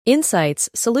Insights,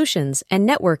 solutions, and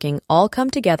networking all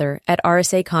come together at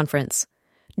RSA Conference.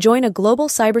 Join a global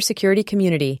cybersecurity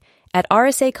community at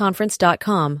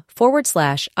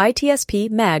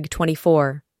rsaconference.com/ITSP Mag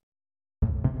 24.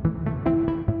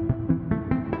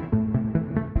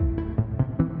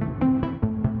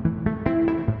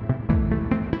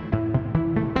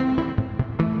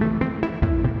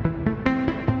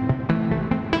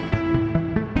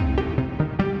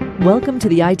 Welcome to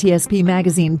the ITSP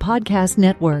Magazine Podcast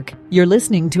Network. You're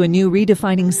listening to a new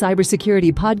Redefining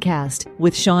Cybersecurity podcast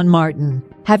with Sean Martin.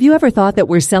 Have you ever thought that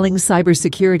we're selling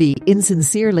cybersecurity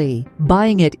insincerely,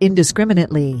 buying it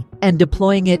indiscriminately, and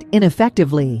deploying it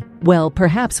ineffectively? Well,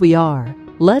 perhaps we are.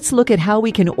 Let's look at how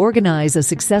we can organize a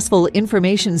successful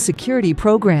information security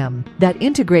program that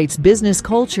integrates business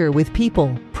culture with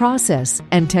people, process,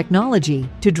 and technology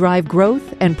to drive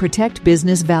growth and protect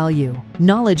business value.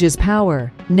 Knowledge is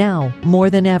power, now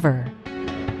more than ever.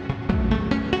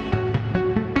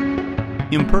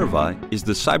 Imperva is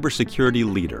the cybersecurity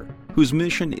leader whose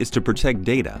mission is to protect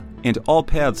data and all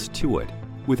paths to it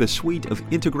with a suite of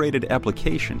integrated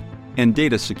application and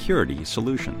data security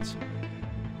solutions.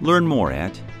 Learn more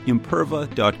at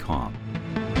imperva.com.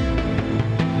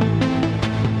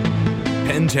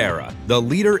 Pantera, the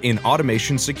leader in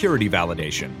automation security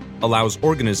validation, allows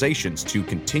organizations to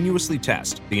continuously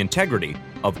test the integrity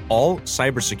of all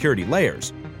cybersecurity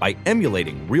layers by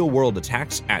emulating real-world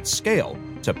attacks at scale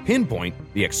to pinpoint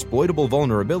the exploitable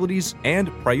vulnerabilities and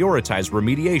prioritize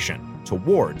remediation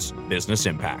towards business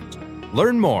impact.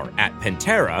 Learn more at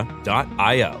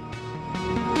pantera.io.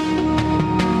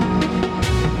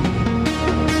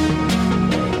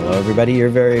 Hello, everybody. You're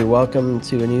very welcome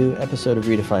to a new episode of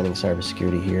Redefining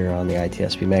Cybersecurity here on the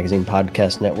ITSP Magazine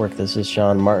Podcast Network. This is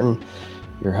Sean Martin,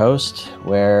 your host,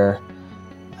 where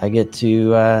I get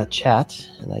to chat,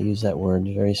 and I use that word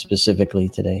very specifically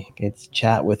today. I get to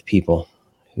chat with people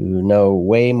who know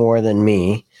way more than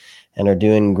me and are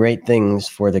doing great things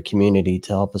for the community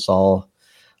to help us all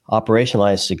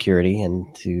operationalize security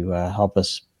and to help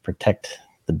us protect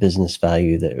the business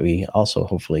value that we also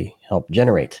hopefully help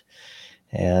generate.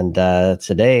 And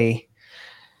today,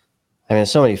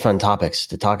 so many fun topics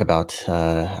to talk about.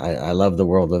 I love the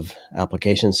world of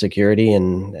application security,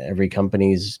 and every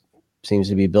company seems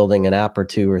to be building an app or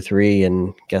two or three.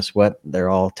 And guess what? They're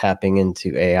all tapping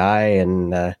into AI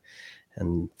and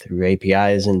through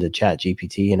APIs into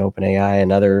ChatGPT and OpenAI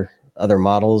and other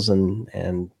models,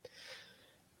 and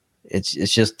it's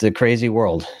just a crazy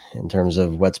world in terms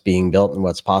of what's being built and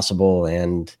what's possible.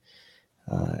 And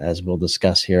as we'll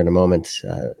discuss here in a moment,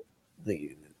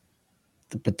 the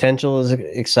potential is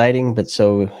exciting, but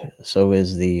so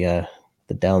is the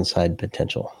downside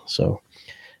potential. So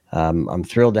I'm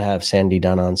thrilled to have Sandy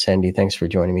Dunn on. Sandy, thanks for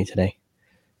joining me today.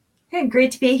 Hey,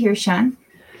 great to be here, Sean.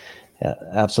 Yeah,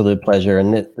 absolute pleasure.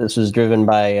 And this is driven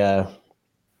by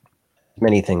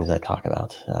many things I talk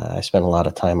about. I spend a lot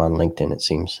of time on LinkedIn, it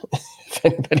seems. If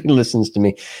anybody listens to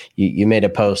me, you made a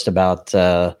post about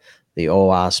the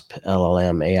OWASP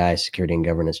LLM AI security and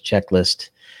governance checklist.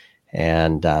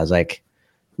 And I was like,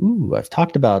 I've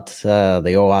talked about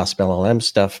the OWASP LLM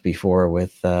stuff before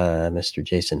with Mr.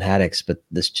 Jason Haddix, but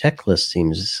this checklist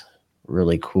seems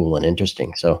really cool and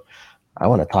interesting. So I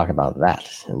want to talk about that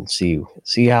and see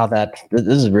how this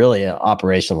is really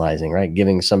operationalizing, right?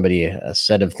 Giving somebody a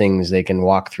set of things they can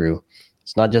walk through.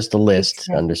 It's not just a list,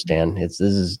 understand. This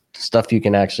is stuff you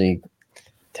can actually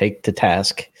take to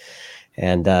task.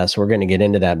 And so we're going to get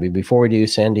into that. But before we do,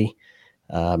 Sandy,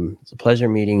 it's a pleasure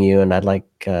meeting you, and I'd like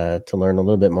to learn a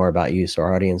little bit more about you so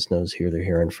our audience knows who they're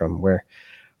hearing from. Where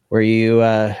you,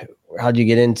 how'd you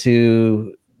get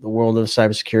into the world of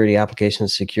cybersecurity, application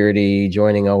security,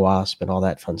 joining OWASP, and all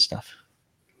that fun stuff?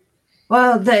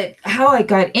 Well, how I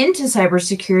got into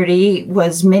cybersecurity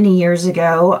was many years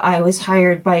ago. I was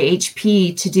hired by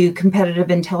HP to do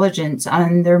competitive intelligence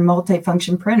on their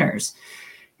multifunction printers.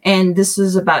 And this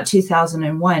was about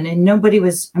 2001, and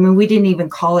we didn't even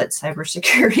call it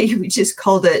cybersecurity. We just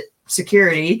called it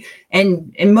security,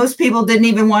 and most people didn't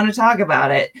even want to talk about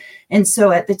it. And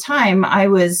so at the time I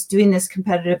was doing this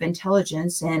competitive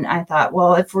intelligence, and I thought,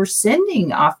 well, if we're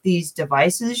sending off these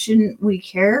devices, shouldn't we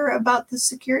care about the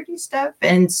security stuff?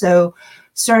 And so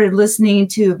started listening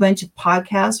to a bunch of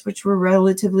podcasts, which were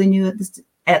relatively new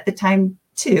at the time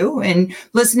too, and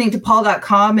listening to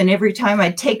Paul.com, and every time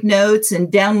I'd take notes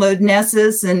and download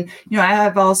Nessus, and I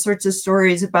have all sorts of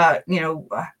stories about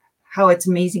how it's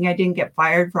amazing I didn't get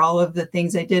fired for all of the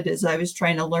things I did as I was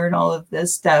trying to learn all of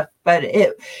this stuff. But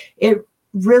it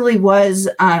really was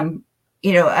a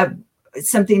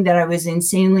something that I was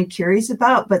insanely curious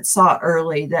about, but saw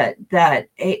early that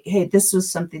hey, this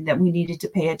was something that we needed to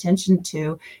pay attention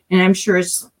to. And I'm sure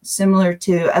it's similar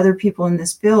to other people in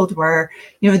this field where,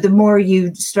 the more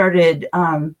you started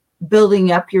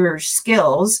building up your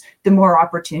skills, the more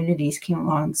opportunities came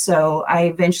along. So I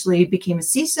eventually became a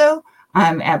CISO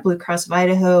at Blue Cross of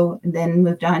Idaho, and then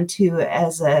moved on to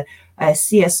as a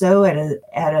CSO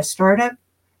at a startup.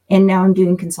 And now I'm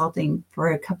doing consulting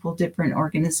for a couple different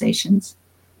organizations.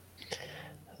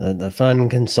 The fun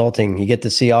consulting, you get to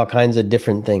see all kinds of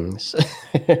different things.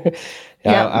 Yeah.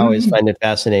 I always find it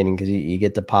fascinating because you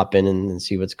get to pop in and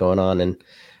see what's going on,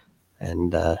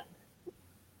 and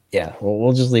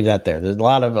we'll just leave that there. There's a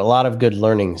lot of good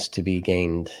learnings to be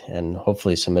gained, and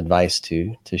hopefully some advice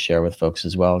to share with folks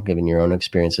as well, given your own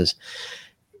experiences.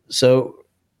 So,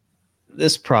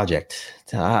 this project,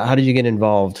 how did you get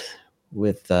involved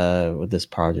with this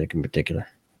project in particular?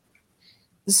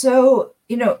 So,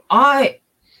 I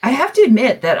have to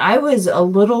admit that I was a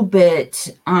little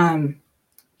bit,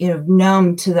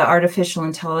 numb to the artificial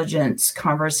intelligence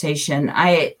conversation.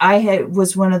 I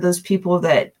was one of those people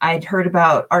that I'd heard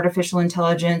about artificial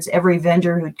intelligence. Every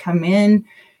vendor who'd come in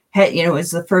had, it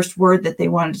was the first word that they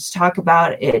wanted to talk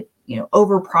about. It,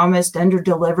 overpromised,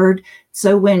 underdelivered.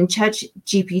 So when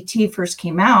ChatGPT first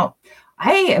came out,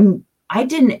 I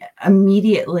didn't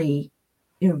immediately,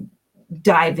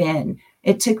 dive in.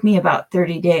 It took me about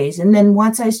 30 days. And then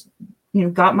once I,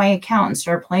 got my account and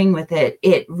started playing with it,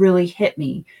 it really hit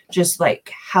me just like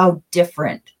how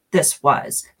different this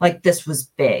was. Like this was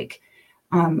big.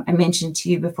 I mentioned to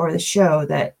you before the show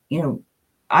that,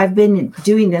 I've been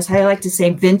doing this. I like to say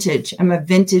vintage. I'm a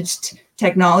vintage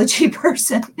technology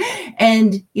person.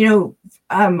 And,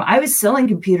 I was selling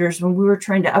computers when we were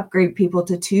trying to upgrade people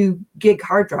to 2 gig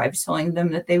hard drives, telling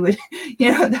them that they would,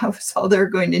 that was all they're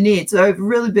going to need. So I've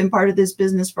really been part of this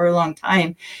business for a long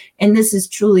time. And this is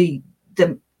truly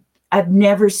I've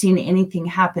never seen anything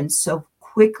happen so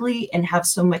quickly and have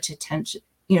so much attention,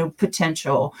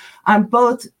 potential,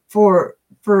 both for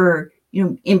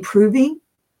improving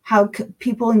how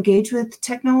people engage with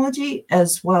technology,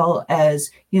 as well as,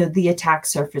 the attack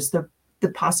surface, the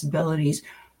possibilities.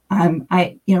 I'm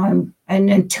an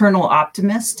internal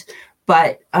optimist,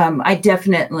 but I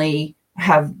definitely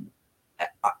I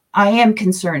am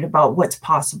concerned about what's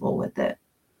possible with it.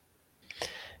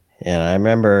 Yeah, I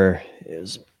remember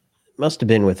must have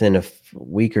been within a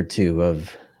week or two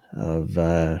of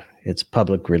its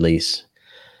public release.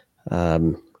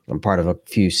 I'm part of a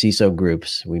few CISO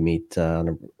groups. We meet on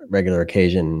a regular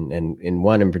occasion, and in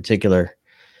one in particular,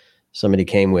 somebody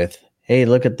came with, "Hey,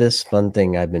 look at this fun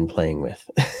thing I've been playing with."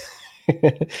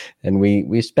 And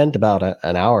we spent about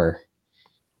an hour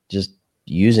just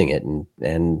using it,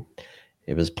 and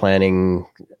it was planning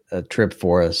a trip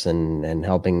for us and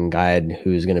helping guide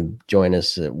who's going to join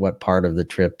us at what part of the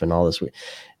trip and all this.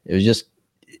 It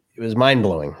was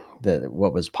mind-blowing that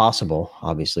what was possible.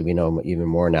 Obviously, we know even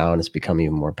more now, and it's become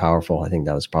even more powerful. I think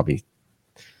that was probably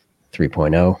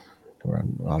 3.0. We're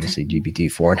obviously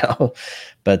GPT-4 now.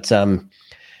 But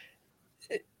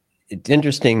it's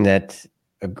interesting that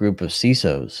a group of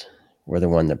CISOs were the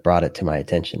one that brought it to my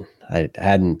attention. I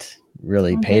hadn't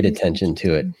really paid attention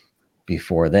to it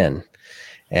before then.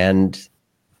 And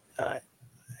I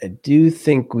do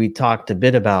think we talked a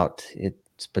bit about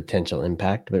its potential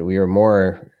impact, but we were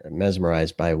more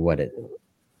mesmerized by what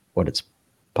its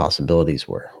possibilities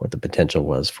were, what the potential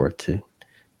was for it to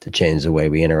change the way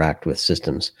we interact with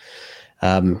systems.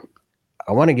 I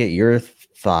want to get your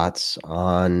thoughts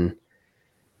on,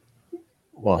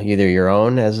 well, either your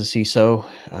own as a CISO.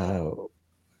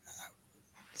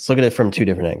 Let's look at it from 2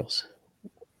 different angles.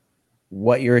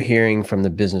 What you're hearing from the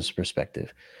business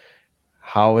perspective.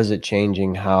 How is it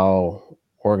changing how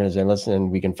organizations, and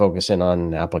we can focus in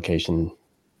on application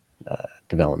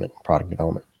development, product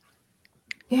development.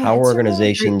 Yeah, how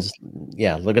organizations,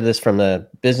 look at this from the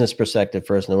business perspective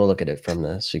first, and then we'll look at it from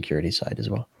the security side as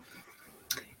well.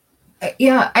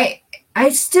 Yeah, I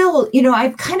still,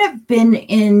 I've kind of been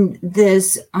in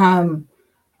this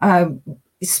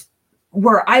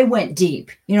where I went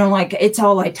deep, like it's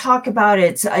all I talk about.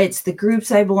 It's the groups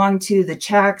I belong to, the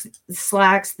chats,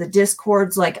 Slacks, the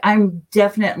Discords. Like I'm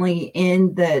definitely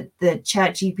in the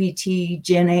ChatGPT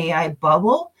Gen AI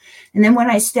bubble. And then when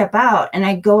I step out and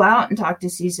I go out and talk to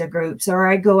CISO groups, or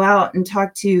I go out and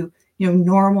talk to,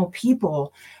 normal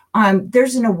people,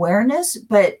 there's an awareness,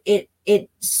 but it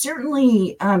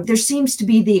certainly, there seems to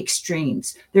be the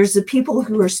extremes. There's the people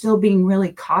who are still being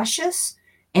really cautious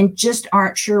and just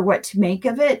aren't sure what to make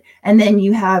of it. And then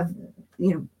you have,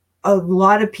 a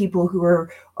lot of people who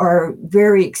are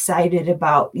very excited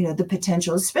about, the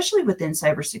potential, especially within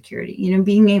cybersecurity,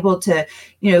 being able to,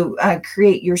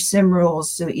 create your SIM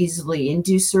rules so easily and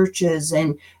do searches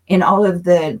and all of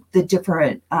the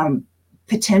different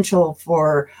potential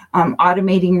for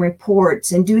automating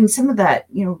reports and doing some of that,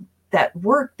 that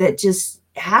work that just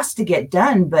has to get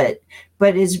done, but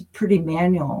is pretty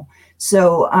manual.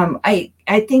 So I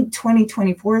think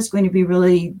 2024 is going to be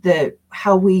really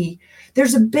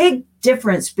there's a big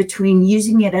difference between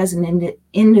using it as an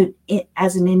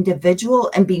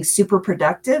individual and being super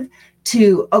productive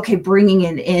to, bringing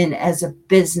it in as a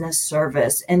business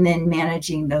service and then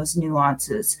managing those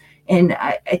nuances. And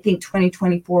I think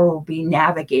 2024 will be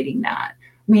navigating that.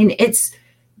 I mean,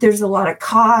 there's a lot of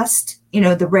cost,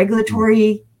 the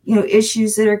regulatory,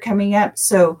 issues that are coming up.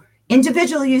 So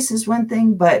individual use is one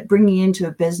thing, but bringing into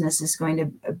a business is going to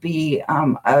be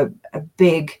a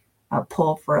big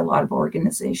pull for a lot of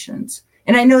organizations.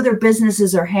 And I know their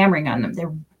businesses are hammering on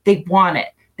them. They want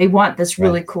it. They want this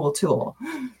really cool tool.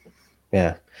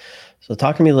 Yeah. So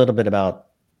talk to me a little bit about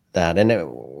that. And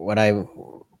what I'm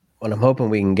hoping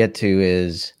we can get to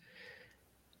is,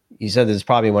 you said this is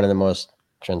probably one of the most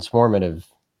transformative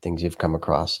things you've come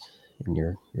across in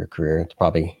your career. It's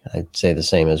probably, I'd say, the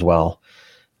same as well.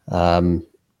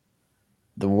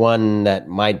 The one that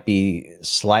might be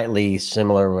slightly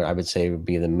similar, I would say, would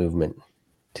be the movement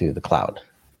to the cloud,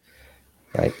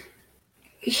 right?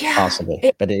 Yeah,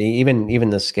 possibly. But even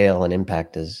the scale and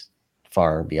impact is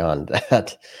far beyond that.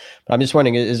 But I'm just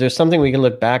wondering, is there something we can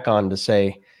look back on to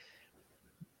say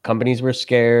companies were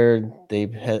scared,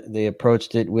 they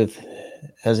approached it with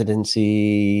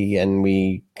hesitancy, and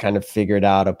we kind of figured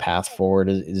out a path forward?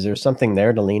 Is there something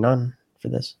there to lean on for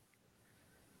this?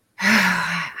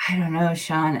 I don't know,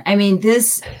 Sean. I mean,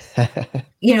 this, it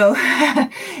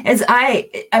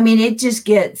just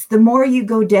gets, the more you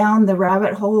go down the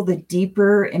rabbit hole, the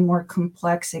deeper and more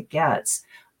complex it gets.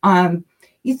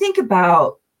 You think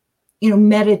about,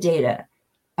 metadata.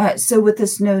 So with the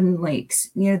Snowden leaks,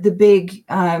 the big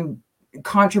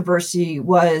controversy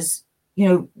was,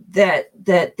 that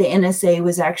the NSA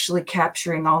was actually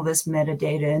capturing all this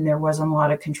metadata, and there wasn't a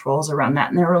lot of controls around that.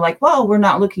 And they were like, well, we're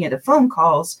not looking at the phone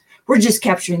calls. We're just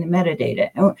capturing the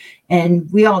metadata.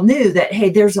 And we all knew that, hey,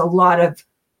 there's a lot of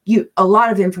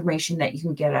information that you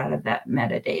can get out of that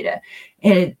metadata.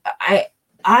 And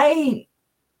I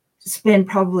spend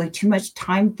probably too much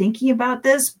time thinking about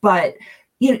this, but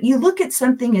you look at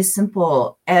something as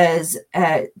simple as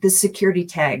the security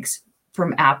tags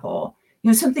from Apple.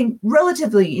 Something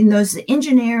relatively, those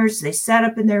engineers, they sat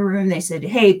up in their room, they said,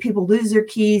 hey, people lose their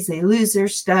keys, they lose their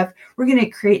stuff. We're going to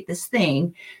create this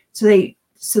thing.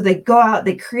 So they go out,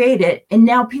 they create it, and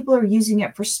now people are using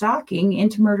it for stalking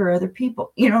and to murder other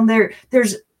people.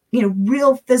 There's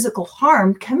real physical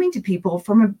harm coming to people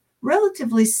from a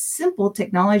relatively simple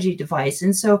technology device.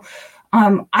 And so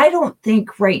I don't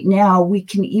think right now we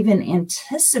can even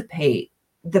anticipate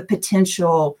the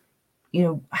potential,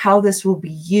 how this will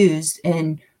be used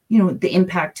and, the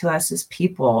impact to us as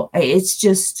people. It's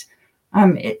just,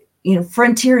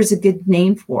 frontier is a good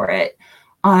name for it.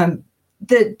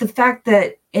 The fact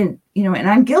that, and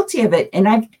I'm guilty of it,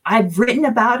 and I've written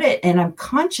about it, and I'm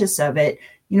conscious of it,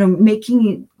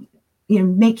 making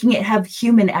it have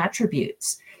human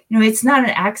attributes. It's not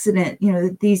an accident,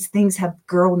 that these things have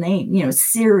girl name,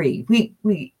 Siri.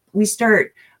 We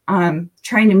start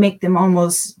trying to make them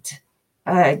almost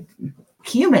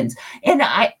humans. And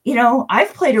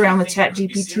I've played around with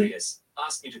ChatGPT.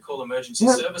 Ask me to call emergency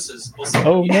services.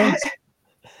 Oh, no.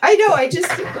 I know. I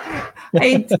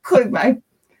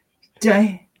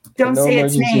don't say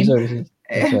its name.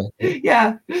 Right.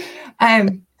 Yeah.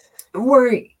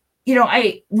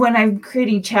 When I'm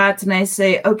creating chats and I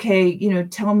say, okay,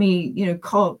 tell me,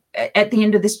 call at the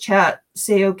end of this chat,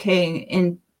 say, okay,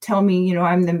 and tell me,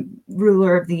 I'm the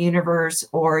ruler of the universe,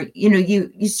 or,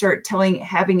 you start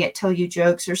having it tell you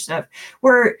jokes or stuff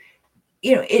where,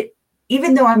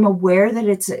 even though I'm aware that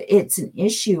it's an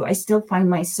issue, I still find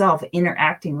myself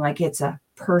interacting like it's a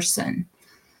person.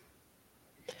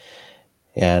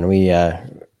 Yeah. And we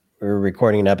were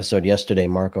recording an episode yesterday,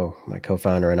 Marco, my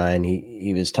co-founder, and I, and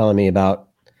he was telling me about,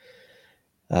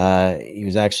 he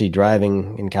was actually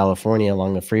driving in California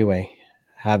along the freeway,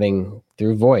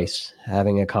 through voice,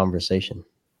 having a conversation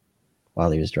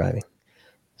while he was driving.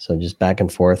 So just back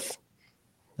and forth,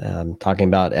 talking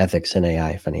about ethics in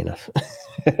AI, funny enough.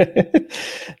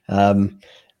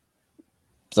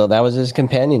 So that was his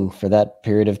companion for that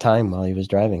period of time while he was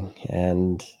driving.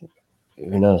 And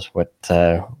who knows where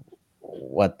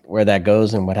that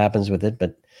goes and what happens with it.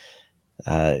 But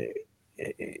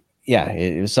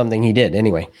it was something he did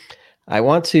anyway.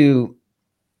 let's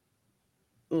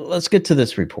get to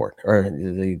this report or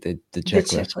the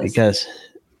checklist, because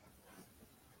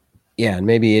and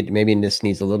maybe this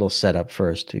needs a little setup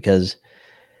first, because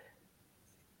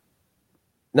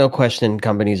no question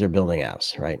companies are building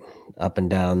apps, right? Up and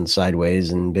down,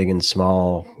 sideways, and big and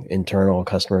small, internal,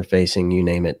 customer facing, you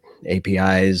name it,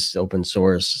 APIs, open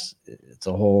source. It's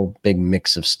a whole big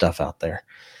mix of stuff out there.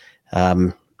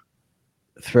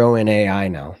 Throw in AI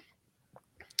now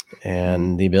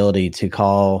and the ability to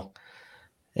call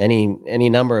any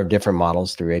number of different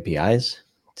models through APIs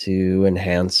to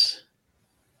enhance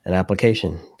an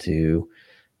application. To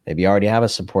maybe you already have a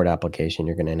support application,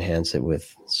 you're going to enhance it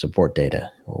with support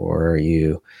data, or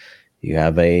you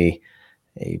have a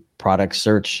product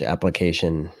search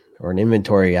application or an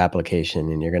inventory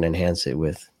application, and you're going to enhance it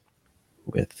with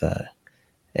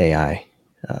AI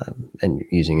and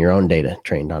using your own data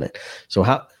trained on it. So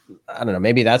I don't know,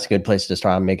 maybe that's a good place to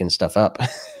start making stuff up.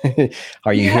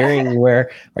 Are you hearing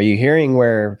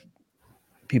where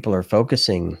people are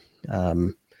focusing?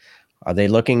 Are they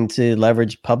looking to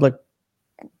leverage public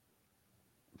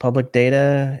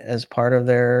data as part of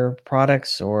their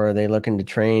products, or are they looking to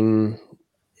train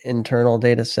internal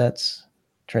data sets,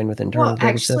 data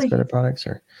sets for their products?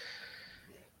 Or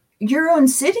your own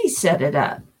city set it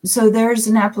up. So there's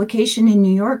an application in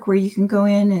New York where you can go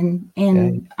in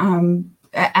and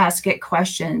ask it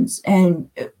questions, and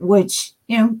which,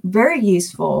 very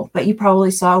useful. But you probably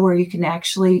saw where you can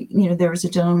actually, there was a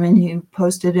gentleman who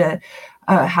posted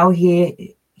how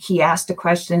he asked a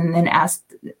question and then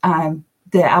asked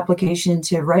the application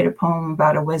to write a poem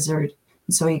about a wizard.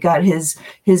 So he got his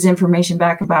information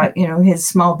back about, his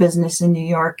small business in New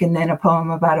York, and then a poem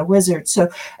about a wizard. So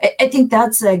I think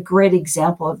that's a great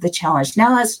example of the challenge.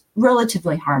 Now, that's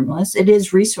relatively harmless. It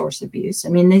is resource abuse. I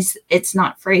mean, it's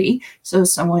not free. So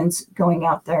someone's going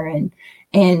out there and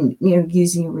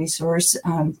using a resource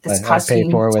that's costing. I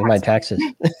pay for it with my taxes.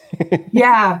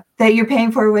 Yeah, that you're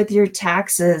paying for with your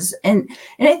taxes. And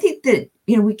I think that,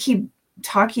 we keep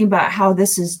talking about how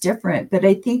this is different, but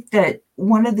I think that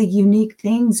one of the unique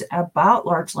things about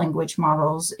large language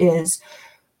models is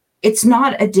it's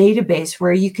not a database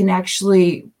where you can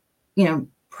actually,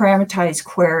 parameterize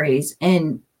queries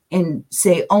and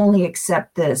say only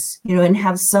accept this, and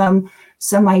have some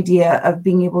idea of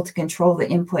being able to control the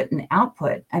input and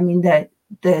output. I mean,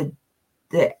 the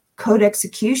code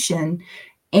execution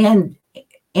and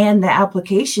the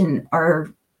application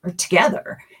are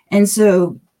together, and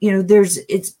so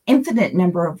it's infinite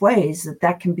number of ways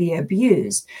that can be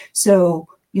abused. So,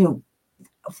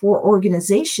 for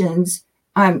organizations,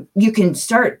 you can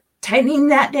start tightening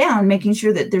that down, making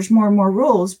sure that there's more and more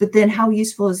rules, but then how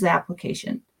useful is the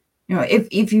application?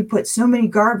 If you put so many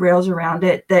guardrails around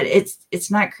it that it's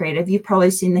not creative. You've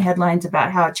probably seen the headlines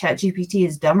about how ChatGPT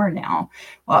is dumber now.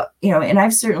 Well, and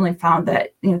I've certainly found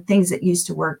that, things that used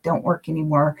to work don't work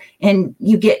anymore. And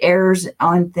you get errors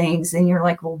on things and you're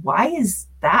like, well, why is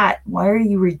that? Why are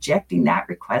you rejecting that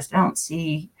request? I don't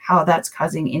see how that's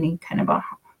causing any kind of a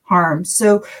harm.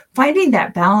 So finding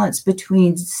that balance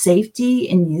between safety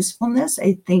and usefulness,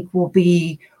 I think, will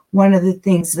be one of the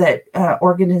things that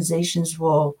organizations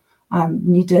will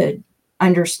need to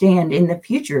understand in the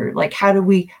future. Like, how do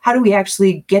we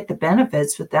actually get the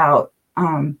benefits without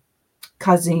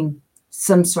causing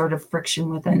some sort of friction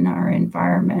within our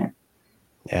environment?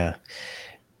 Yeah,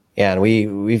 and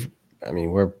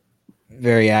we're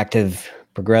very active,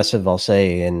 progressive, I'll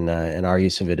say, in our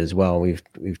use of it as well.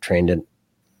 We've trained it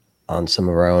on some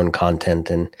of our own content,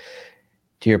 and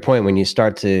to your point, when you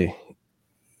start to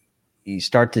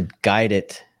guide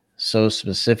it so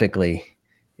specifically,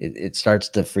 it starts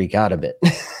to freak out a bit.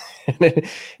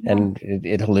 And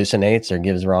it hallucinates or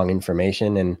gives wrong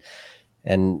information.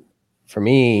 And for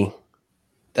me,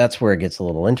 that's where it gets a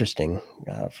little interesting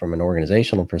from an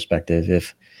organizational perspective.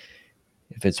 If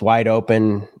it's wide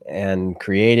open and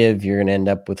creative, you're going to end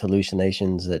up with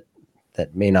hallucinations that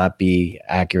may not be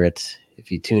accurate.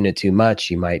 If you tune it too much,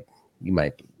 you might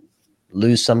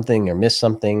lose something or miss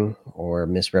something or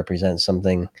misrepresent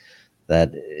something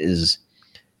that is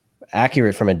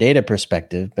accurate from a data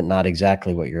perspective, but not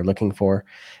exactly what you're looking for.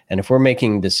 And if we're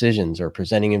making decisions or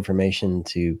presenting information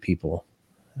to people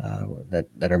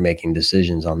that are making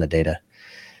decisions on the data,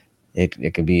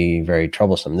 it could be very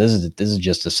troublesome. This is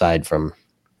just aside from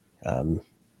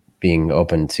being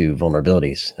open to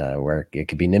vulnerabilities, where it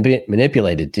could be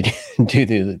manipulated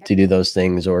to do those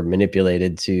things, or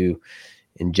manipulated to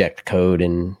inject code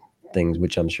and things,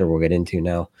 which I'm sure we'll get into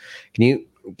now.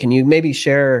 Can you maybe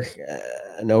share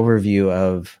an overview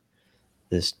of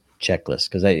this checklist?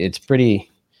 Because it's pretty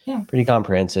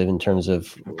comprehensive in terms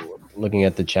of looking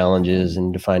at the challenges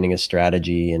and defining a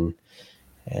strategy and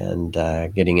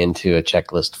getting into a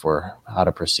checklist for how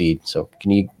to proceed. So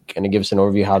can you kind of give us an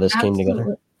overview how this came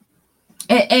together?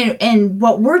 And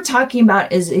what we're talking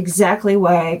about is exactly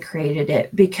why I created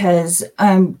it, because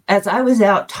as I was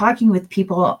out talking with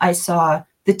people, I saw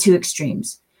the two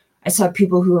extremes. I saw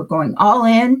people who were going all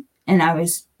in, and I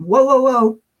was,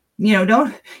 whoa,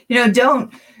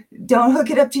 don't hook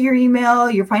it up to your email,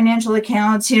 your financial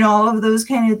accounts, all of those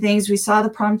kind of things. We saw the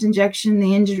prompt injection,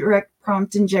 the indirect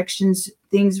prompt injections,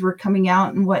 things were coming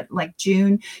out in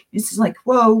June. It's like,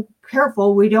 whoa,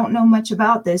 careful, we don't know much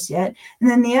about this yet. And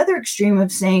then the other extreme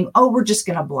of saying, oh, we're just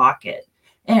going to block it.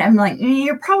 And I'm like,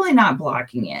 you're probably not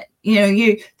blocking it.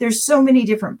 There's so many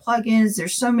different plugins.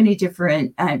 There's so many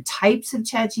different types of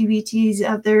ChatGPTs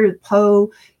out there.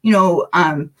 Poe, you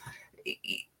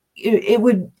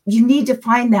need to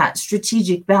find that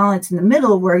strategic balance in the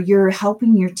middle where you're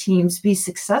helping your teams be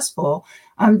successful.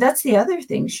 That's the other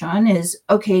thing, Sean, is,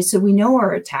 okay, so we know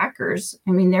our attackers.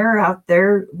 I mean, they're out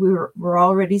there. We're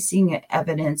already seeing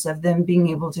evidence of them being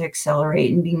able to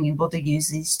accelerate and being able to use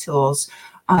these tools.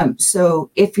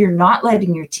 So if you're not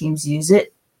letting your teams use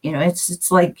it,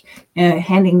 it's like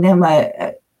handing them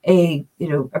a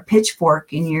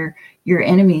pitchfork and your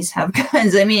enemies have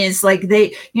guns. I mean, it's like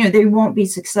they won't be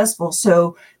successful.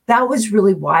 So that was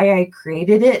really why I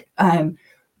created it.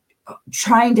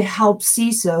 Trying to help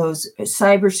CISOs,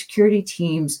 cybersecurity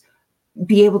teams,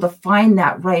 be able to find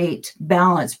that right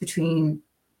balance between,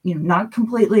 not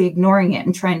completely ignoring it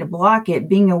and trying to block it,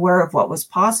 being aware of what was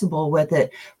possible with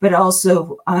it, but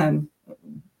also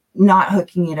not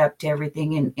hooking it up to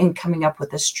everything and coming up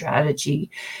with a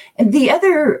strategy. And the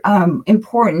other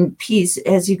important piece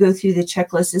as you go through the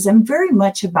checklist is I'm very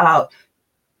much about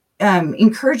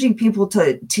encouraging people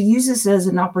to use this as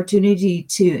an opportunity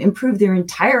to improve their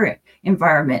entire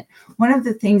environment. One of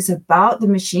the things about the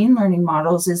machine learning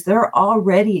models is they're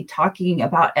already talking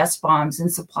about SBOMs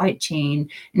and supply chain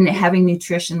and having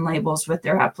nutrition labels with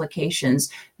their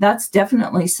applications. That's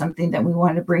definitely something that we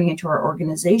want to bring into our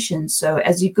organization. So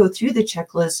as you go through the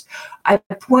checklist, I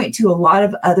point to a lot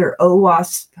of other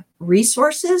OWASP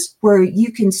resources where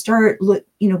you can start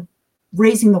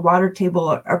raising the water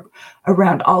table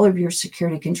around all of your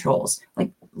security controls.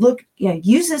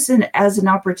 Use this as an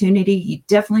opportunity. You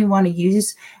definitely want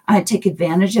to take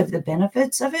advantage of the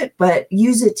benefits of it, but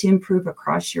use it to improve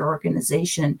across your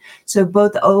organization. So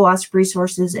both the OWASP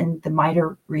resources and the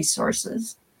MITRE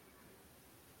resources.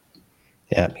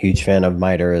 Yeah, huge fan of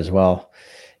MITRE as well.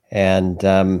 And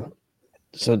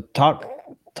so talk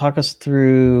us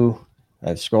through.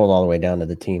 I've scrolled all the way down to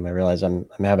the team. I realize I'm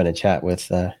having a chat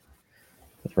with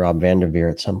Rob Vanderveer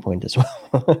at some point as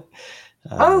well.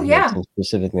 Some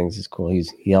specific things is cool.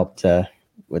 He helped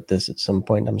with this at some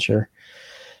point, I'm sure.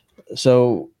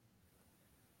 So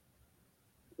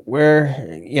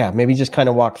maybe just kind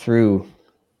of walk through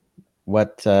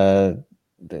what the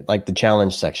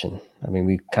challenge section. I mean,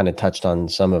 we kind of touched on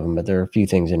some of them, but there are a few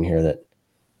things in here that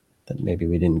maybe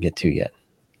we didn't get to yet.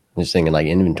 I'm just thinking like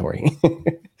inventory.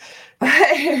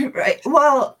 Right.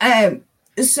 Well,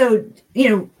 so,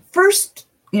 first,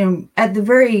 at the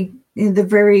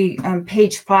very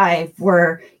page 5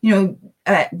 where,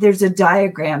 there's a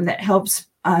diagram that helps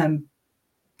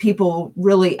people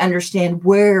really understand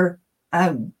where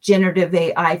generative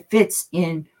AI fits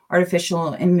in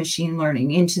artificial and machine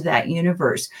learning into that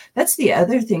universe. That's the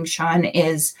other thing, Sean,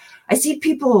 is I see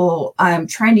people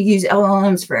trying to use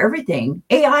LLMs for everything.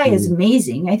 AI is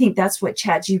amazing. I think that's what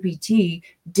ChatGPT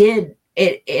did.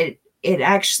 It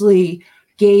actually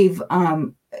gave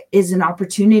is an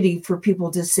opportunity for people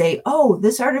to say, oh,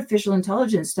 this artificial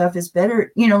intelligence stuff is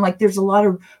better. There's a lot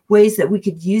of ways that we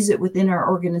could use it within our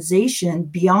organization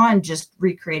beyond just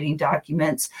recreating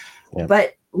documents. Yeah.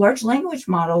 But large language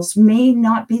models may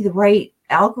not be the right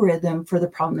algorithm for the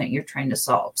problem that you're trying to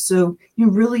solve. So you're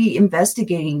really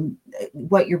investigating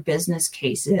what your business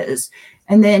case is.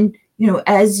 And then,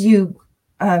 as you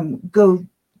go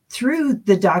through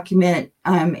the document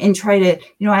and try to,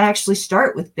 I actually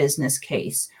start with business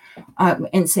case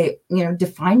and say,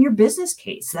 define your business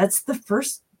case. That's the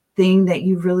first thing that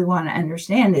you really want to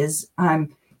understand is,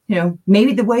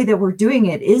 maybe the way that we're doing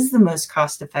it is the most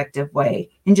cost-effective way.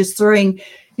 And just throwing,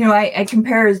 I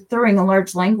compare throwing a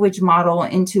large language model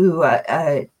into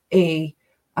an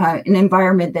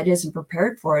environment that isn't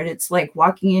prepared for it. It's like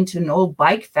walking into an old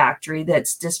bike factory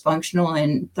that's dysfunctional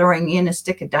and throwing in a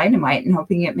stick of dynamite and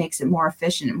hoping it makes it more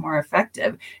efficient and more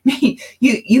effective.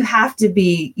 You have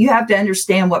to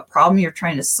understand what problem you're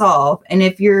trying to solve. And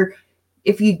if you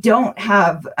don't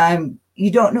have,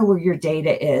 you don't know where your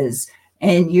data is,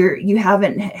 and you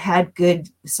haven't had good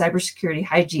cybersecurity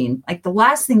hygiene, like the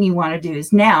last thing you want to do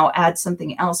is now add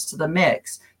something else to the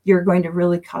mix. You're going to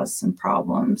really cause some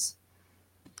problems.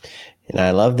 And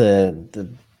I love the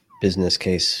business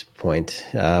case point.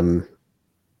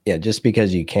 Yeah, just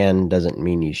because you can doesn't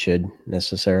mean you should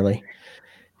necessarily.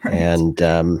 Right. And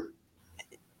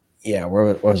yeah,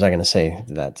 what was I going to say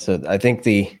to that? So I think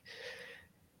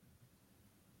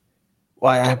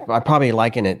I probably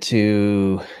liken it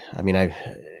to, I mean,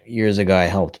 years ago I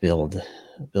helped build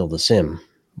a SIM,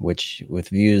 which with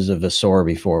views of a SOAR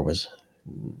before was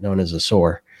known as a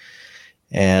SOAR.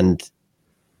 And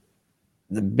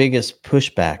the biggest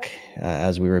pushback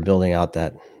as we were building out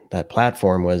that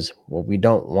platform was, well, we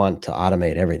don't want to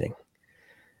automate everything.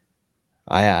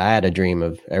 I had a dream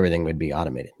of everything would be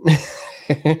automated.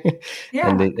 Yeah.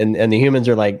 and the humans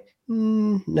are like,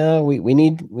 no, we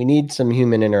need some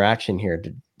human interaction here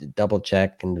to double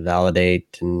check and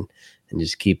validate and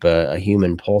just keep a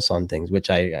human pulse on things, which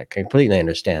I completely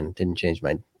understand. Didn't change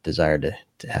my desire to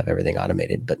have everything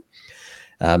automated, but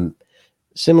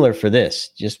similar for this,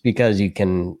 just because you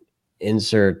can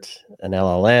insert an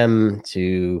LLM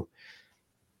to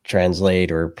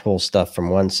translate or pull stuff from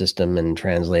one system and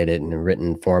translate it in a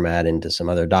written format into some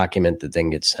other document that then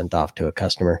gets sent off to a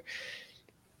customer.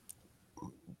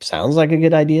 Sounds like a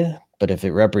good idea, but if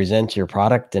it represents your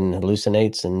product and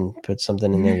hallucinates and puts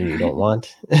something in there you don't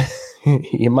want,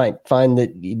 you might find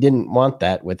that you didn't want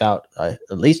that without at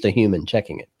least a human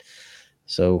checking it.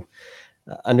 So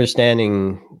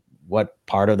understanding what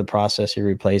part of the process you're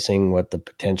replacing, what the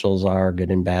potentials are, good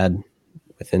and bad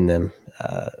within them,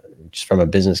 just from a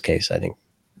business case, I think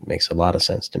makes a lot of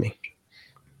sense to me.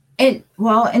 And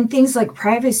things like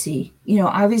privacy,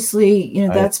 obviously,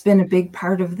 Right. That's been a big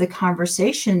part of the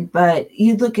conversation, but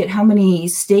you look at how many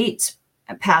states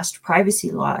passed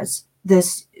privacy laws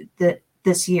this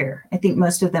year. I think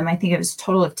most of them, it was a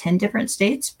total of 10 different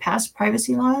states passed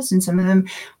privacy laws, and some of them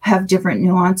have different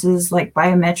nuances like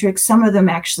biometrics. Some of them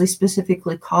actually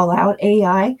specifically call out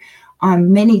AI.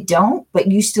 Many don't, but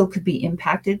you still could be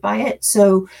impacted by it.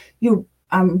 So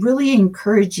I'm really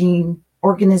encouraging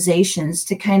organizations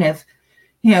to kind of,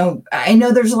 I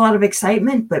know there's a lot of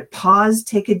excitement, but pause,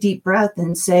 take a deep breath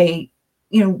and say,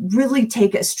 really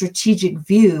take a strategic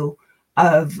view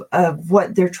of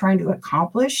what they're trying to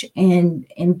accomplish and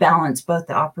balance both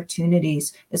the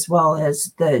opportunities as well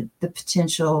as the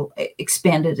potential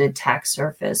expanded attack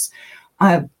surface.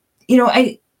 I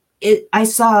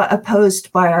saw a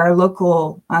post by our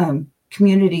local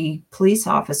community police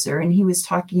officer, and he was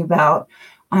talking about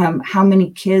how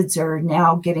many kids are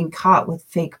now getting caught with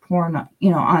fake porn,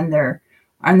 on their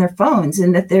phones,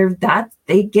 and that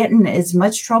they get in as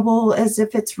much trouble as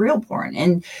if it's real porn.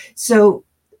 And so,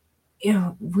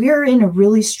 we're in a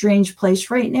really strange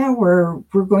place right now where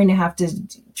we're going to have to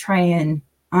try and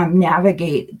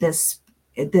navigate this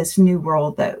new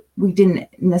world that we didn't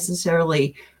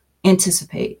necessarily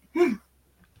anticipate.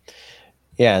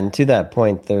 Yeah, and to that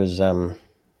point, there's trying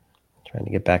to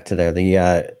get back to there,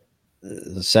 the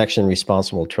section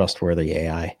responsible trustworthy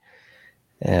AI,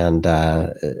 and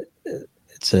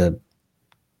it's a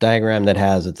diagram that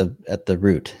has at the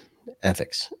root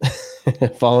ethics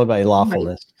followed by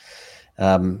lawfulness,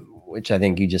 which I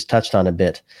think you just touched on a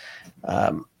bit.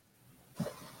 I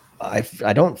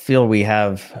don't feel we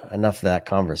have enough of that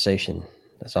conversation,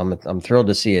 so I'm thrilled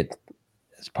to see it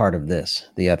as part of this,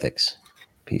 the ethics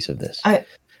piece of this.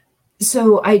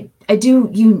 So I do,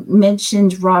 you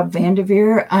mentioned Rob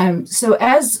Vanderveer. So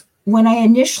when I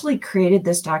initially created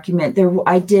this document,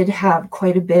 I did have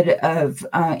quite a bit of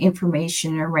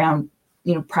information around,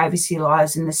 privacy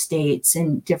laws in the states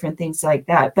and different things like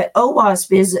that. But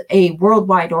OWASP is a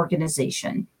worldwide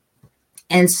organization.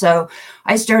 And so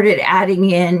I started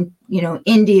adding in,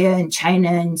 India and China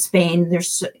and Spain.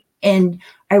 And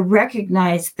I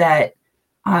recognized that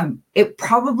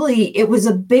it was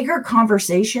a bigger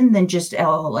conversation than just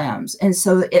LLMs. And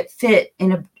so it fit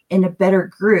in a better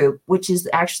group, which is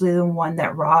actually the one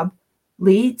that Rob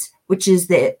leads, which is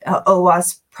the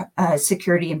OWASP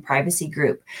security and privacy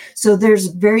group. So there's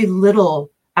very little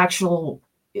actual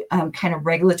kind of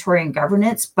regulatory and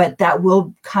governance, but that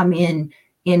will come in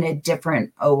a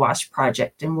different OWASP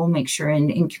project, and we'll make sure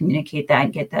and communicate that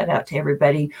and get that out to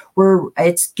everybody.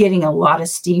 It's getting a lot of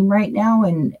steam right now,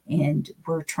 and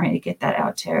we're trying to get that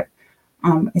out to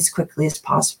as quickly as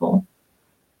possible.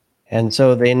 And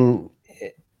so then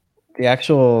the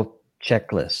actual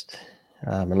checklist,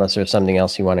 unless there's something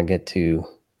else you want to get to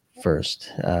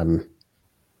first.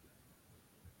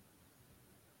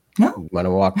 No. Want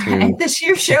to walk through? This is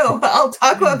your show. I'll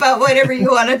talk about whatever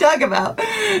you want to talk about.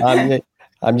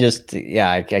 I'm just,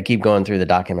 I keep going through the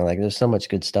document. Like, there's so much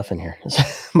good stuff in here.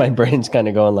 My brain's kind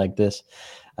of going like this.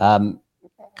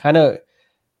 Kind of,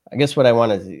 I guess what I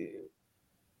want to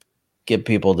get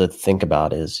people to think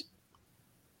about is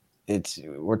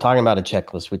we're talking about a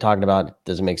checklist. We're talking about,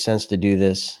 does it make sense to do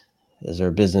this? Is there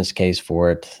a business case for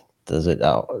it? Does it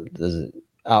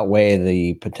outweigh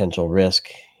the potential risk?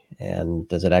 And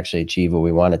does it actually achieve what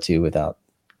we want it to without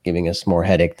giving us more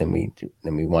headache than we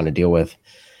want to deal with?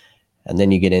 And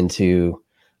then you get into,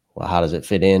 well, how does it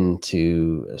fit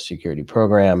into a security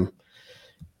program?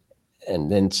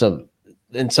 And then some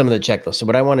of the checklists. So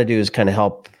what I want to do is kind of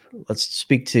help. Let's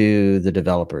speak to the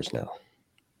developers now,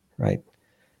 right?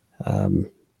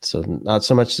 So not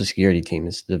so much the security team.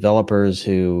 It's the developers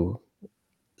who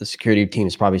the security team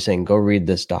is probably saying, go read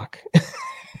this doc.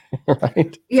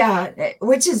 Right? Yeah,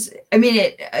 which is, I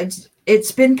mean,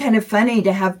 it's been kind of funny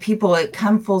to have people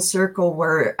come full circle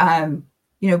where,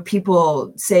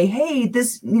 people say, hey,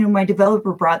 this, my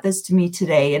developer brought this to me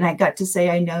today, and I got to say,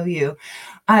 I know you.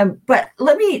 But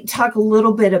let me talk a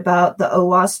little bit about the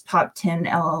OWASP Top 10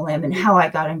 LLM and how I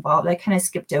got involved. I kind of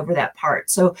skipped over that part.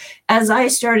 So as I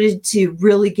started to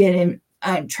really get in,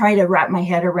 try to wrap my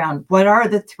head around what are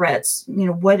the threats,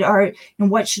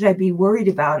 what should I be worried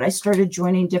about? I started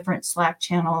joining different Slack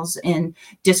channels and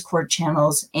Discord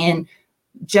channels and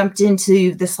jumped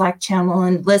into the Slack channel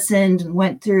and listened and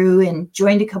went through and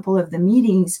joined a couple of the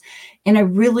meetings. And I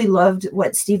really loved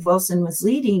what Steve Wilson was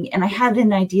leading. And I had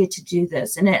an idea to do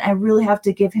this. And I really have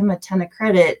to give him a ton of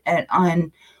credit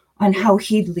on how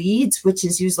he leads, which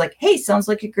is he was like, hey, sounds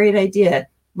like a great idea.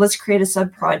 Let's create a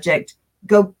sub project.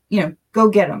 Go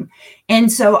get them.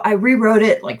 And so I rewrote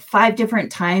it like 5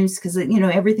 different times because,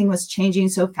 everything was changing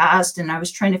so fast and I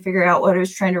was trying to figure out what I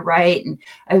was trying to write. And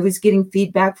I was getting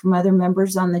feedback from other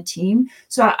members on the team.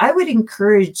 So I would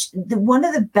encourage one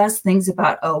of the best things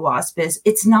about OWASP is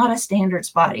it's not a standards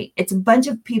body. It's a bunch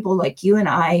of people like you and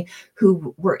I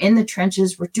who were in the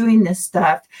trenches, we're doing this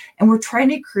stuff, and we're trying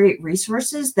to create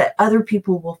resources that other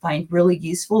people will find really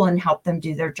useful and help them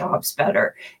do their jobs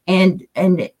better. And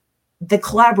the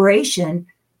collaboration,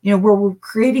 where we're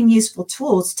creating useful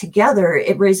tools together,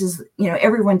 it raises,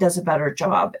 everyone does a better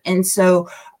job. And so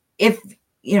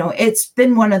it's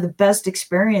been one of the best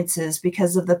experiences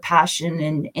because of the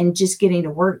passion and just getting to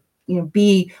work,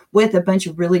 be with a bunch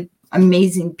of really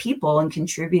amazing people and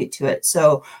contribute to it.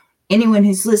 So anyone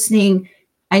who's listening,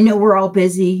 I know we're all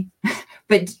busy,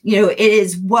 but, it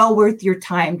is well worth your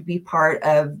time to be part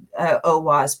of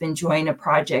OWASP and join a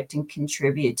project and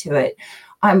contribute to it.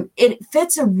 It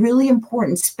fits a really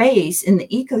important space in the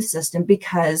ecosystem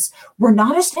because we're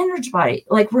not a standards body.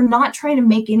 Like, we're not trying to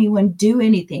make anyone do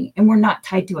anything, and we're not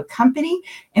tied to a company,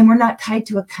 and we're not tied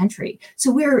to a country.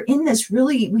 So we're in this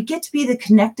we get to be the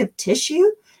connective tissue.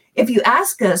 If you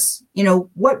ask us,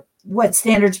 what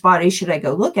standards body should I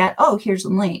go look at? Oh, here's a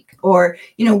link. Or,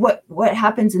 what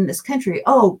happens in this country?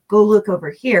 Oh, go look over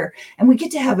here. And we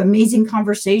get to have amazing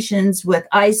conversations with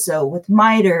ISO, with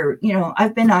MITRE.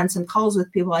 I've been on some calls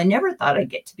with people I never thought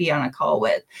I'd get to be on a call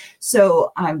with.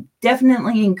 So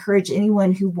definitely encourage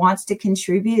anyone who wants to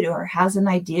contribute or has an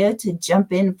idea to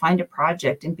jump in, find a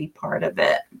project, and be part of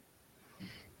it.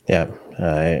 Yeah,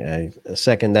 I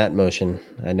second that motion.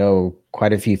 I know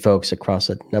quite a few folks across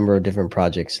a number of different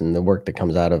projects, and the work that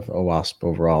comes out of OWASP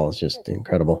overall is just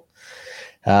incredible.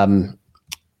 I'm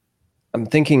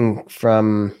thinking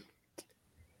from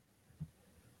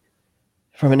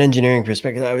an engineering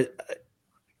perspective,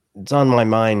 it's on my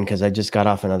mind because I just got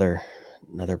off another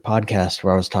podcast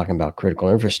where I was talking about critical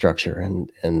infrastructure,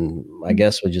 and I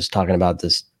guess we're just talking about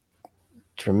this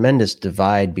tremendous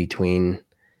divide between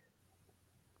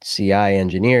CI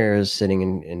engineers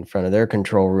sitting in front of their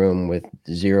control room with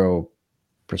zero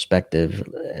perspective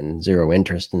and zero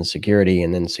interest in security,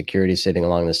 and then security sitting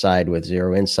along the side with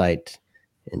zero insight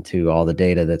into all the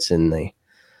data that's in the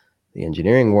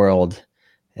engineering world,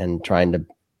 and trying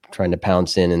to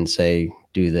pounce in and say,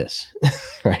 do this,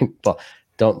 right?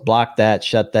 Don't block that,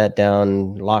 shut that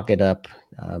down, lock it up,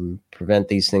 prevent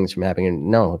these things from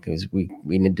happening. No, because we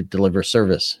need to deliver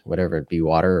service, whatever it be,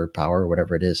 water or power or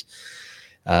whatever it is.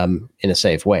 In a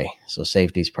safe way. So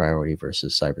safety is priority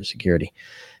versus cybersecurity.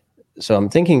 So I'm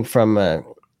thinking from an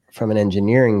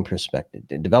engineering perspective,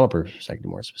 a developer perspective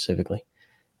more specifically,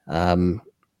 how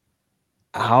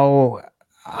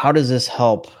does this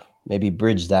help maybe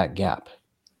bridge that gap?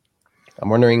 I'm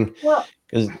wondering,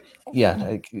 is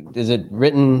it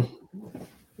written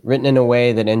in a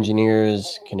way that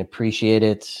engineers can appreciate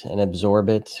it and absorb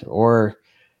it, or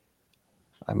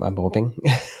I'm hoping,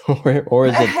 or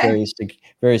is it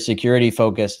very security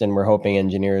focused, and we're hoping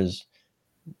engineers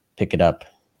pick it up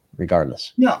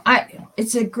regardless. No,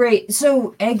 it's a great,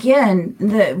 so again,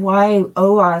 why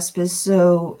OWASP is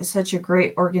such a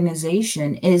great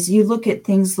organization is you look at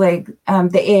things like the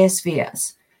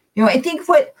ASVS. I think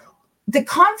what the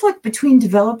conflict between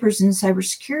developers and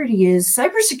cybersecurity is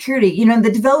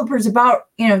the developers about,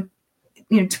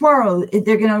 tomorrow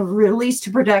they're going to release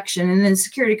to production, and then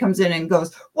security comes in and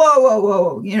goes,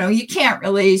 whoa, you can't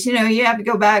release, you have to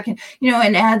go back and,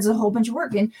 and adds a whole bunch of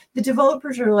work. And the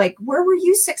developers are like, where were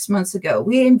you 6 months ago?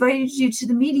 We invited you to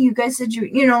the meeting. You guys said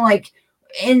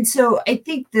and so I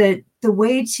think that the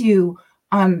way to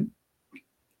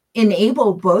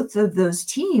enable both of those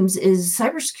teams is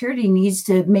cybersecurity needs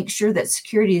to make sure that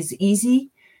security is easy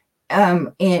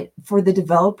and for the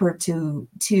developer to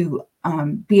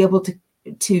be able to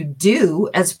do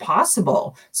as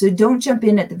possible. So don't jump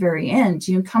in at the very end.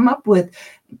 Come up with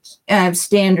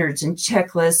standards and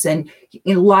checklists and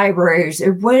libraries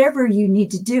or whatever you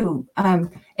need to do,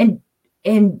 and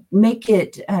make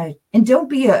it and don't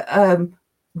be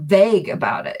vague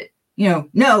about it.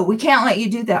 No, we can't let you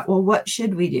do that. Well, what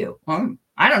should we do? Well,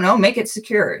 I don't know, make it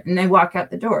secure. And they walk out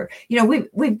the door.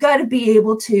 We've got to be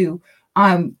able to,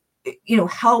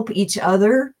 help each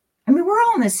other. I mean, we're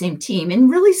all on the same team,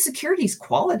 and really security is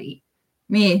quality.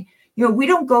 I mean, we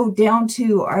don't go down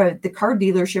to the car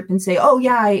dealership and say, oh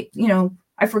yeah, I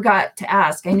forgot to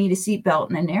ask, I need a seatbelt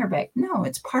and an airbag. No,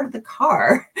 it's part of the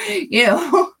car,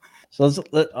 So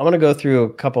I want to go through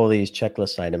a couple of these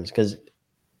checklist items because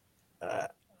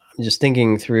I'm just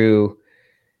thinking through,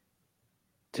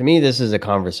 to me, this is a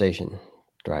conversation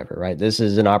driver, right? This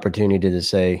is an opportunity to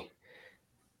say,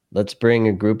 let's bring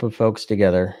a group of folks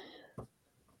together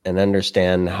and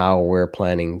understand how we're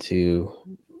planning to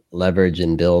leverage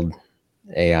and build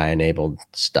AI-enabled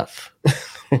stuff,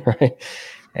 right?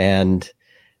 And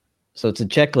so it's a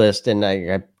checklist, and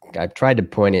I've tried to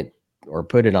point it or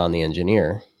put it on the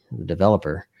engineer, the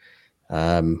developer,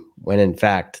 when in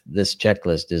fact this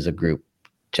checklist is a group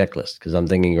checklist, because I'm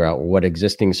thinking about what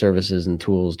existing services and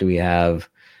tools do we have,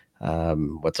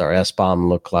 what's our SBOM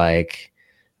look like,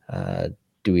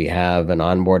 do we have an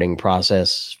onboarding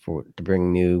process to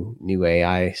bring new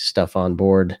AI stuff on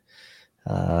board?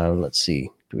 Let's see,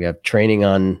 do we have training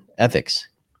on ethics?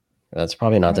 That's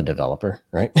probably not the developer,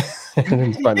 right?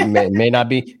 may not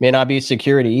be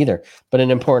security either, but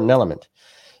an important element.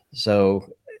 So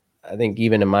I think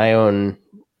even in my own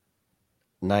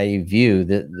naive view,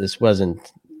 that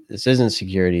this isn't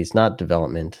security, it's not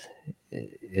development,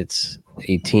 it's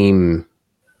a team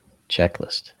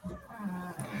checklist.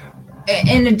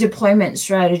 In a deployment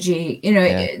strategy,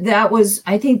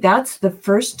 I think that's the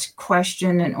first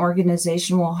question an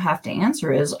organization will have to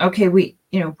answer is, okay, we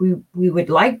would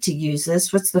like to use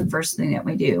this. What's the first thing that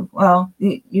we do? Well,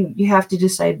 you have to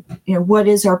decide, what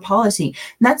is our policy?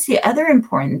 And that's the other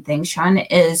important thing, Sean,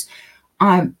 is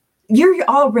you're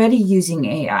already using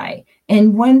AI.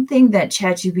 And one thing that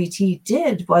ChatGPT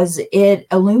did was it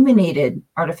illuminated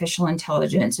artificial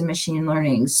intelligence and machine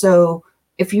learning. So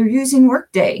if you're using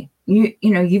Workday,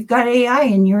 you've got AI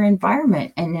in your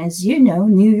environment. And as you know,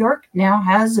 New York now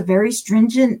has a very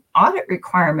stringent audit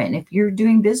requirement. If you're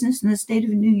doing business in the state of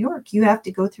New York, you have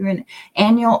to go through an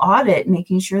annual audit,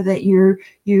 making sure that you're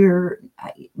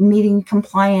meeting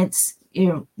compliance,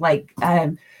 you've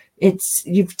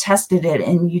tested it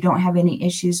and you don't have any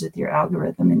issues with your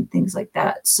algorithm and things like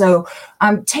that. So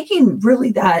taking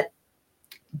really that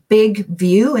big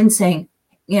view and saying,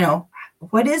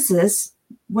 what is this?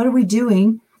 What are we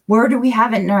doing? Where do we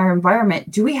have it in our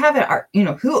environment? Do we have it?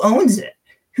 Who owns it?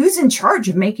 Who's in charge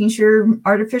of making sure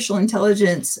artificial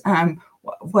intelligence,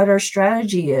 what our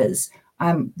strategy is?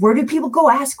 Where do people go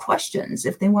ask questions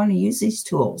if they want to use these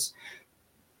tools?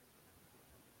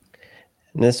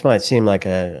 And this might seem like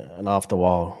an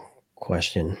off-the-wall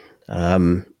question.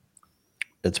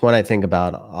 It's one I think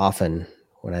about often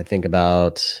when I think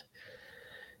about,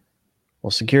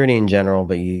 security in general,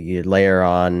 but you layer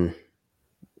on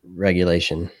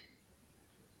regulation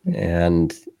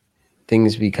and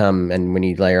things become, and when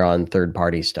you layer on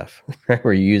third-party stuff, right,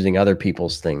 where you're using other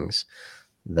people's things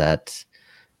that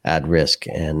add risk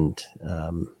and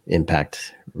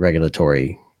impact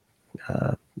regulatory,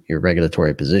 your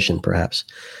regulatory position, perhaps.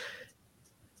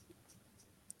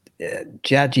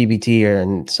 ChatGPT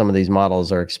and some of these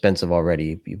models are expensive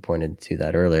already. You pointed to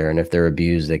that earlier. And if they're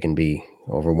abused, they can be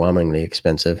overwhelmingly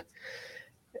expensive.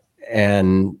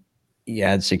 And you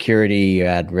add security, you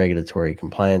add regulatory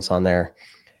compliance on there,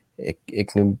 it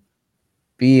can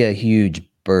be a huge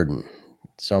burden.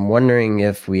 So I'm wondering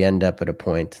if we end up at a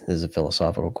point, this is a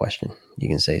philosophical question. You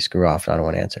can say, screw off, I don't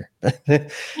want to answer.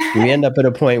 Do we end up at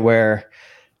a point where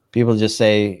people just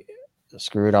say,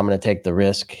 screw it, I'm going to take the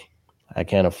risk. I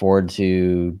can't afford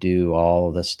to do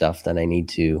all the stuff that I need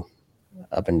to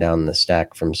up and down the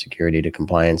stack from security to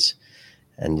compliance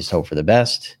and just hope for the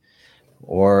best.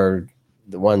 Or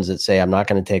the ones that say, I'm not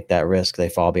going to take that risk, they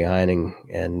fall behind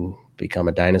and become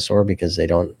a dinosaur because they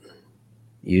don't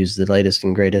use the latest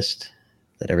and greatest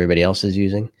that everybody else is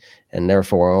using. And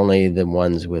therefore, only the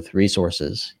ones with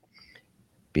resources,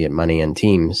 be it money and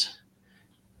teams,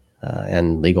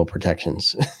 and legal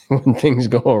protections when things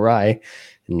go awry,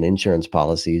 and insurance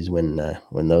policies when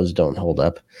those don't hold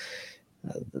up,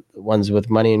 the ones with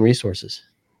money and resources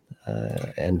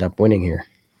end up winning here.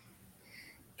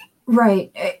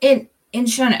 Right. And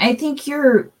Sean, I think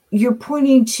you're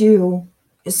pointing to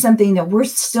something that we're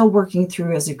still working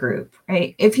through as a group,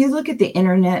 right? If you look at the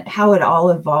internet, how it all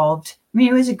evolved, I mean,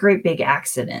 it was a great big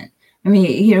accident. I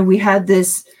mean, we had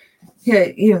this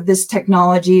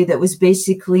technology that was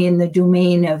basically in the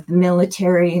domain of the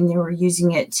military, and they were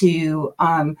using it to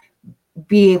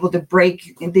be able to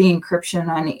break the encryption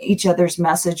on each other's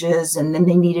messages. And then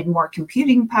they needed more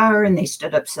computing power, and they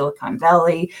stood up Silicon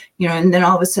Valley, and then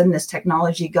all of a sudden this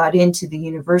technology got into the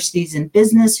universities and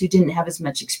business who didn't have as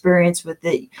much experience with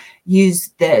it,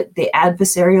 used the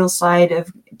adversarial side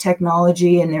of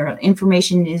technology, and their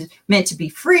information is meant to be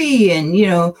free. And,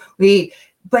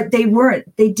 but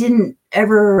they didn't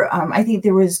ever, I think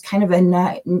there was kind of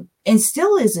and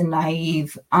still is a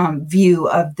naive view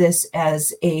of this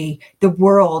as the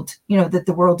world, that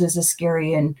the world is a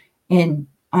scary and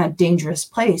dangerous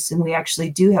place. And we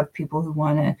actually do have people who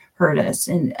want to hurt us.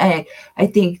 And I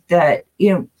think that,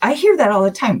 I hear that all the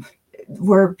time,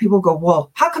 where people go,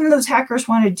 well, how come those hackers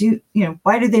want to do,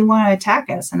 why do they want to attack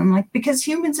us? And I'm like, because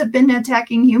humans have been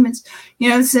attacking humans,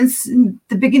 since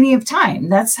the beginning of time.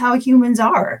 That's how humans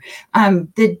are.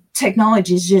 The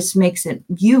technology just makes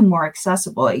you more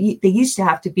accessible. They used to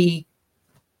have to be,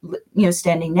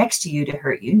 standing next to you to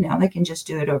hurt you. Now they can just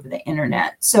do it over the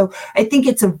internet. So I think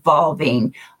it's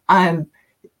evolving. And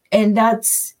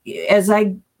that's,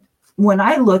 when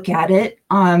I look at it,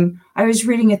 I was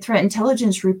reading a threat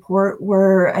intelligence report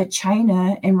where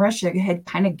China and Russia had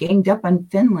kind of ganged up on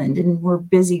Finland and were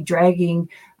busy dragging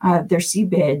their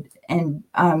seabed and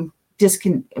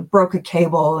broke a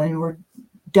cable and were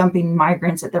dumping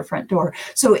migrants at their front door.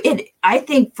 So I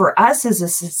think for us as a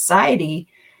society,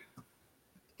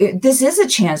 this is a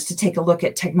chance to take a look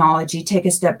at technology, take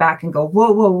a step back and go,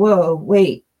 whoa,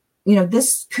 wait,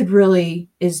 this could really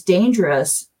is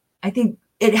dangerous. I think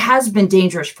it has been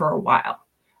dangerous for a while.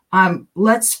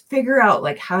 Let's figure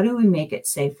out, how do we make it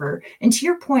safer? And to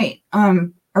your point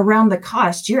around the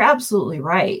cost, you're absolutely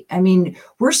right. I mean,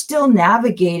 we're still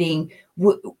navigating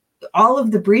all of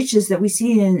the breaches that we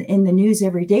see in the news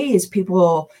every day is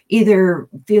people either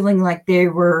feeling like they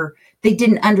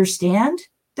didn't understand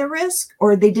the risk,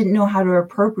 or they didn't know how to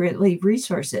appropriately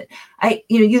resource it.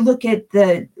 You look at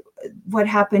what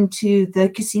happened to the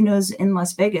casinos in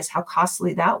Las Vegas, how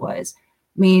costly that was.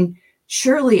 I mean,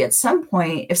 surely at some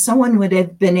point, if someone would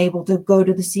have been able to go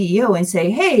to the CEO and say,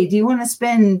 hey, do you want to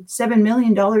spend $7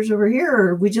 million over here?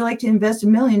 Or would you like to invest $1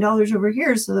 million over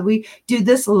here so that we do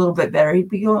this a little bit better? He'd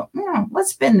be going,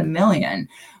 let's spend $1 million.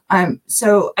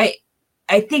 So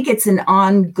I think it's an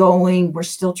ongoing, we're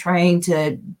still trying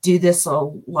to do this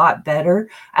a lot better.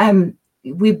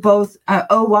 We both,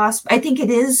 OWASP, I think it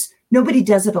is, nobody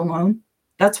does it alone.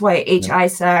 That's why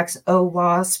HISACs,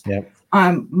 OWASP,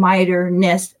 MITRE,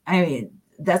 NIST. I mean,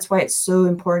 that's why it's so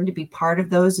important to be part of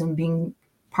those and being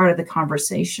part of the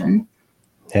conversation.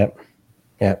 Yep.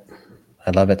 I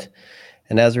love it.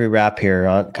 And as we wrap here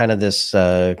on kind of this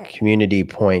community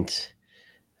point,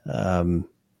 I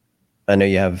know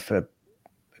you have a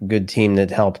good team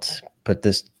that helped put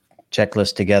this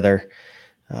checklist together.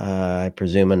 I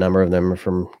presume a number of them are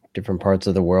from different parts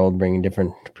of the world, bringing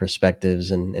different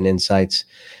perspectives and insights.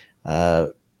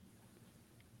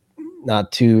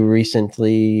 Not too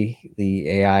recently, the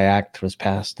AI Act was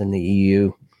passed in the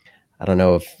EU. I don't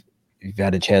know if you've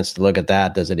had a chance to look at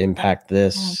that. Does it impact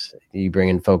this? Are you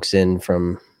bringing folks in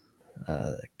from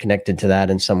connected to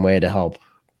that in some way to help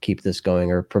keep this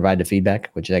going or provide the feedback,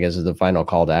 which I guess is the final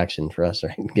call to action for us,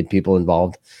 right? Get people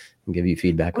involved and give you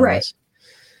feedback on this.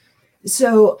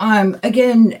 So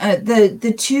again,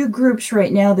 the two groups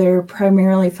right now, they're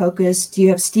primarily focused. You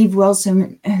have Steve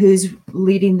Wilson, who's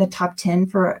leading the top 10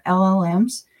 for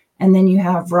LLMs. And then you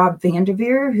have Rob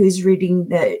Vanderveer, who's leading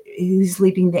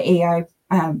the AI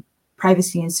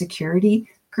privacy and security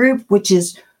group, which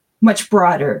is much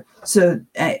broader. So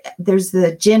there's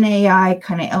the Gen AI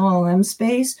kind of LLM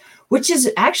space, which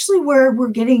is actually where we're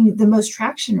getting the most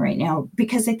traction right now,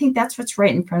 because I think that's what's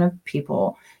right in front of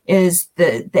people is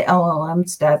the LLM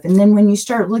stuff. And then when you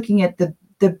start looking at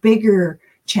the bigger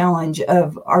challenge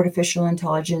of artificial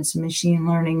intelligence and machine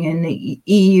learning in the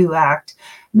EU Act.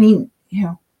 I mean,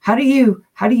 how do you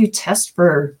test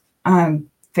for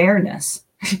fairness?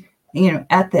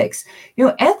 Ethics.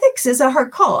 Ethics is a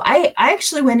hard call. I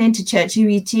actually went into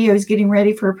ChatGPT. I was getting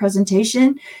ready for a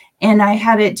presentation, and I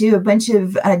had it do a bunch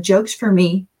of jokes for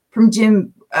me from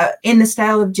Jim in the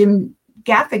style of Jim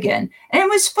Gaffigan, and it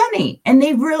was funny. And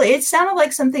it sounded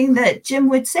like something that Jim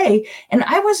would say, and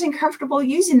I wasn't comfortable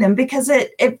using them because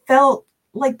it felt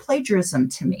like plagiarism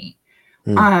to me.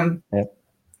 Yep.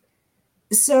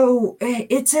 So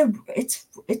it's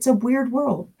a weird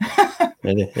world.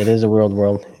 It is a weird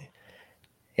world.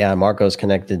 Yeah, Marco's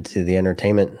connected to the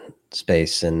entertainment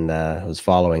space and was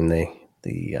following the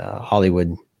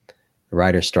Hollywood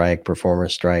writer strike, performer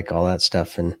strike, all that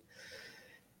stuff, and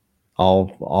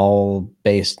all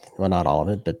based, well, not all of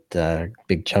it, but a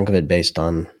big chunk of it based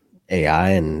on AI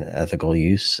and ethical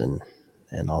use and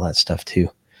all that stuff too.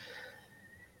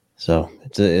 So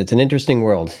it's an interesting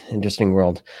world.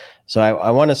 So I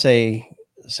want to say,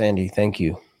 Sandy, thank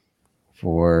you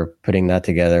for putting that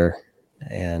together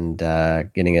and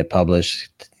getting it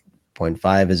published. Point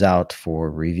 5 is out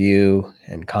for review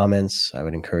and comments. I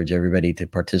would encourage everybody to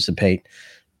participate.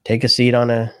 Take a seat on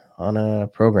a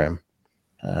program.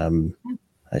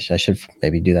 I should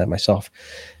maybe do that myself.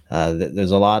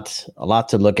 There's a lot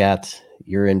to look at.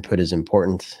 Your input is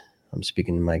important. I'm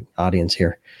speaking to my audience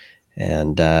here.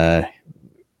 And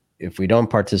if we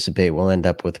don't participate, we'll end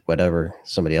up with whatever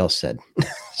somebody else said.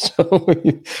 So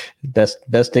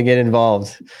best to get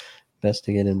involved.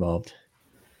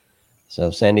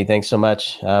 So Sandy, thanks so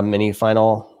much. Any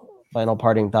final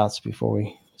parting thoughts before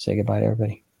we say goodbye to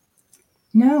everybody?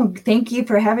 No, thank you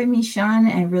for having me, Sean.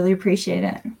 I really appreciate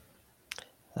it.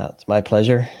 It's my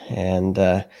pleasure. And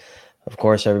of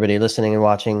course, everybody listening and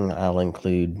watching, I'll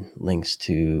include links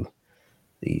to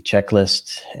the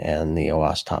checklist and the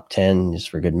OWASP top 10 just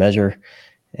for good measure.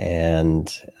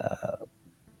 And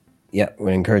we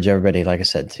encourage everybody, like I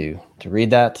said, to read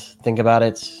that, think about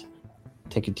it,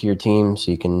 take it to your team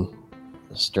so you can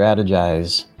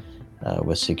strategize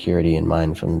with security in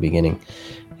mind from the beginning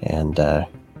and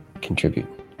contribute.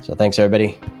 So thanks,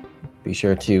 everybody. Be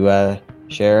sure to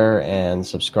share and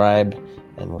subscribe,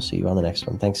 and we'll see you on the next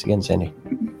one. Thanks again, Sandy.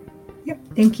 Yep,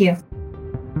 thank you.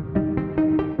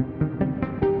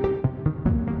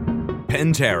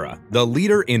 Pantera, the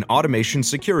leader in automation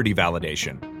security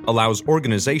validation, allows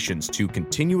organizations to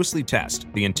continuously test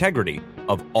the integrity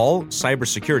of all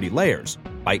cybersecurity layers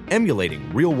by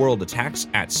emulating real-world attacks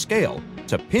at scale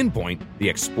to pinpoint the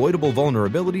exploitable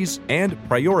vulnerabilities and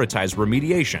prioritize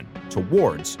remediation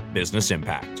towards business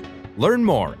impact. Learn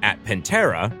more at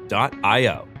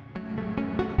Pantera.io.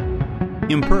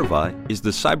 Imperva is the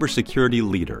cybersecurity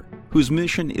leader whose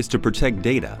mission is to protect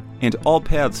data and all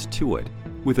paths to it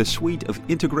with a suite of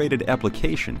integrated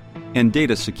application and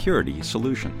data security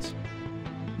solutions.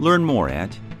 Learn more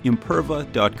at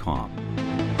imperva.com.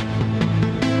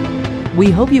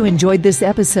 We hope you enjoyed this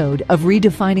episode of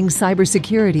Redefining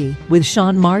Cybersecurity with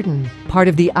Sean Martin, part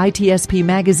of the ITSP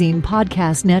Magazine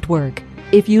podcast network.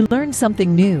 If you learned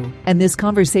something new and this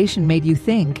conversation made you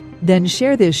think, then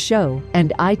share this show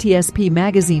and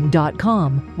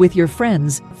itspmagazine.com with your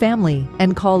friends, family,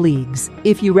 and colleagues.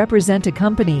 If you represent a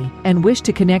company and wish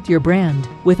to connect your brand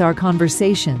with our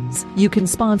conversations, you can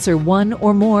sponsor one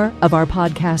or more of our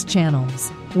podcast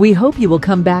channels. We hope you will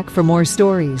come back for more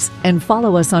stories and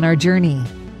follow us on our journey.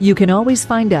 You can always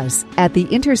find us at the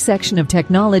intersection of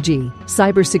technology,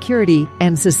 cybersecurity,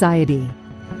 and society.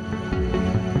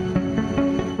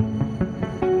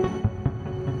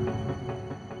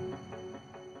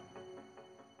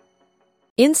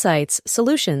 Insights,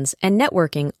 solutions, and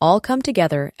networking all come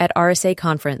together at RSA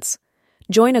Conference.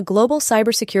 Join a global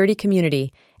cybersecurity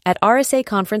community at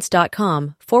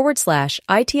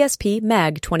rsaconference.com/ITSP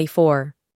Mag 24.